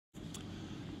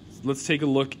let's take a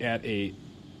look at a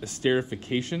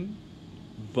esterification,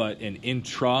 but an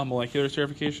intramolecular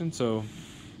esterification. So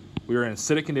we are in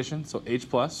acidic condition, so H+,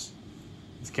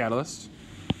 it's catalyst.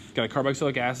 It's got a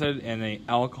carboxylic acid and an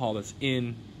alcohol that's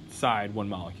inside one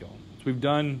molecule. So we've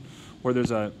done where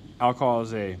there's a alcohol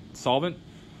as a solvent.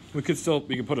 We could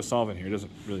put a solvent here. It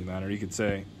doesn't really matter. You could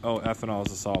say, oh, ethanol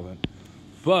is a solvent.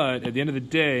 But at the end of the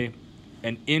day,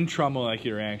 an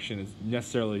intramolecular reaction is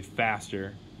necessarily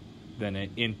faster than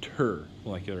an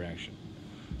intermolecular reaction.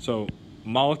 So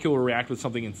molecule will react with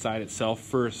something inside itself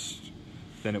first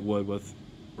than it would with,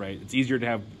 right? It's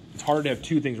harder to have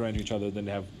two things run into each other than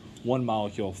to have one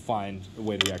molecule find a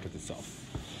way to react with itself.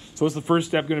 So what's the first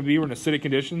step going to be? We're in acidic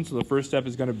condition, so the first step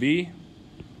is going to be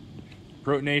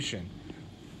protonation.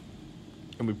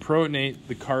 And we protonate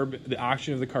the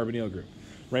oxygen of the carbonyl group,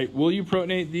 right? Will you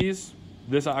protonate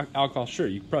this alcohol? Sure,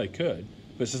 you probably could,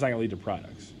 but it's just not going to lead to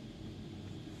products.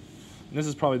 And this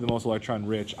is probably the most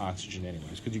electron-rich oxygen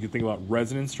anyways, because you can think about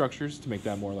resonance structures to make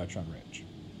that more electron-rich.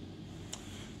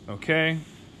 Okay,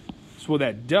 so what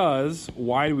that does,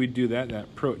 why do we do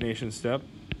that protonation step?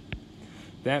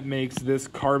 That makes this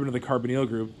carbon of the carbonyl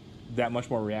group that much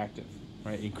more reactive,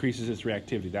 right? It increases its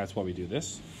reactivity. That's why we do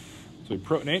this. So we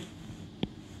protonate.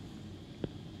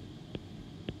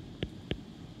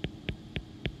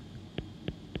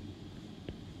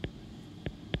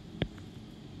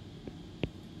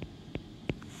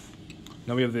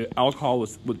 Now we have the alcohol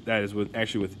that is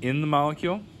actually within the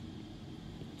molecule.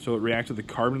 So it reacts with the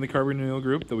carbon of the carbonyl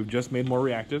group that we've just made more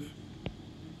reactive.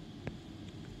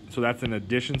 So that's an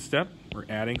addition step. We're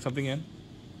adding something in.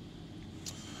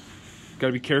 Got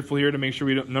to be careful here to make sure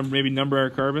we don't number our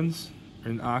carbons.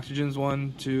 And oxygens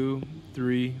 1, 2,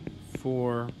 3,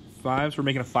 4, 5. So we're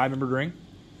making a 5-membered ring.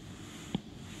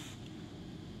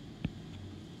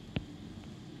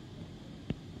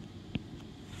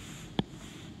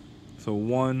 So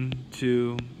 1,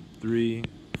 2, 3,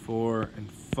 4,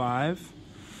 and 5.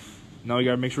 Now we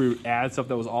got to make sure we add stuff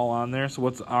that was all on there. So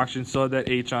what's the oxygen? Still had that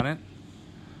H on it.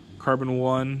 Carbon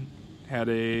 1 had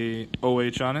a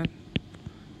OH on it.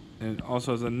 And it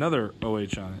also has another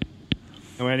OH on it.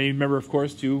 And I need to remember, of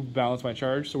course, to balance my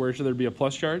charge. So where should there be a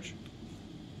plus charge?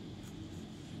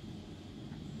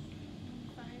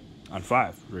 5. On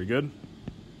 5. Very good.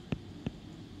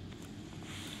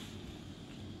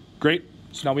 Great.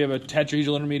 So now we have a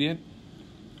tetrahedral intermediate.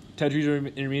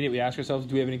 Tetrahedral intermediate, we ask ourselves,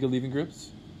 do we have any good leaving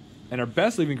groups? And our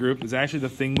best leaving group is actually the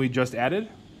thing we just added.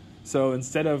 So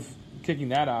instead of kicking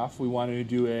that off, we want to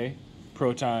do a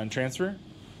proton transfer.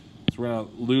 So we're going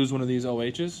to lose one of these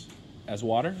OHs as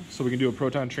water. So we can do a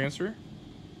proton transfer.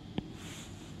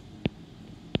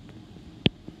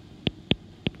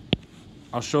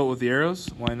 I'll show it with the arrows.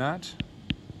 Why not?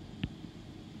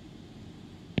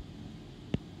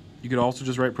 You could also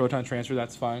just write proton transfer.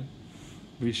 That's fine.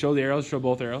 If you show the arrows, show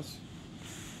both arrows.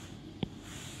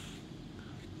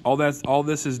 All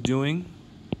this is doing,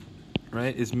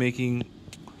 right, is making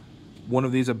one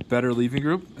of these a better leaving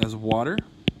group as water.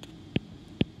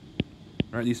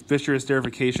 Right, these Fischer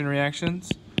esterification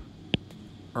reactions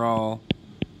are all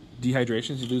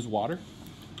dehydrations. You lose water.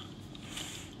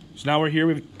 So now we're here.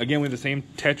 We have the same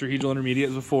tetrahedral intermediate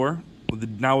as before.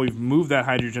 Now we've moved that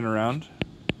hydrogen around.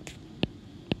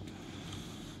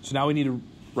 So now we need to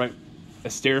write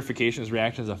esterification as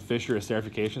reactions of Fischer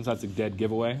esterification. So that's a dead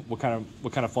giveaway. What kind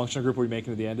of functional group are we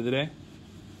making at the end of the day?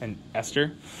 And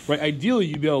ester. Right. Ideally,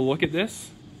 you'd be able to look at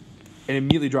this and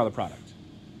immediately draw the product.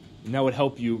 And that would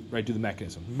help you, right, do the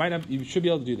mechanism. You should be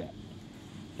able to do that.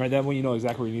 Right, that way you know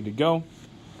exactly where you need to go.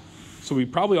 So we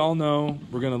probably all know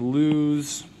we're going to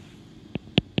lose,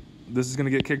 this is going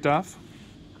to get kicked off.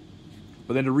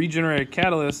 But then to regenerate a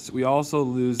catalyst, we also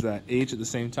lose that H at the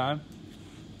same time.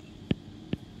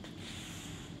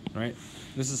 Right?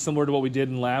 This is similar to what we did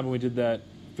in lab when we did a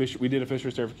Fischer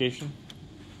esterification.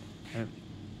 Right?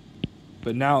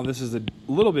 But now this is a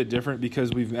little bit different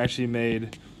because we've actually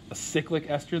made a cyclic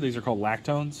ester. These are called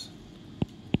lactones.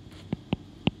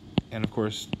 And of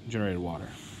course, generated water.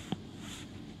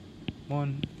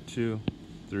 1, 2,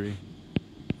 3,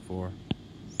 4,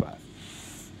 5.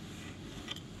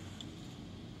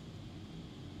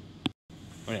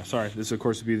 Oh yeah, sorry. This of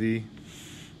course would be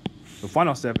the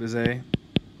final step is a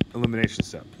elimination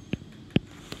step,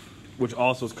 which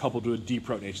also is coupled to a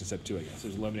deprotonation step too, I guess.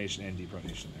 There's elimination and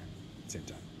deprotonation there at the same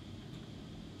time.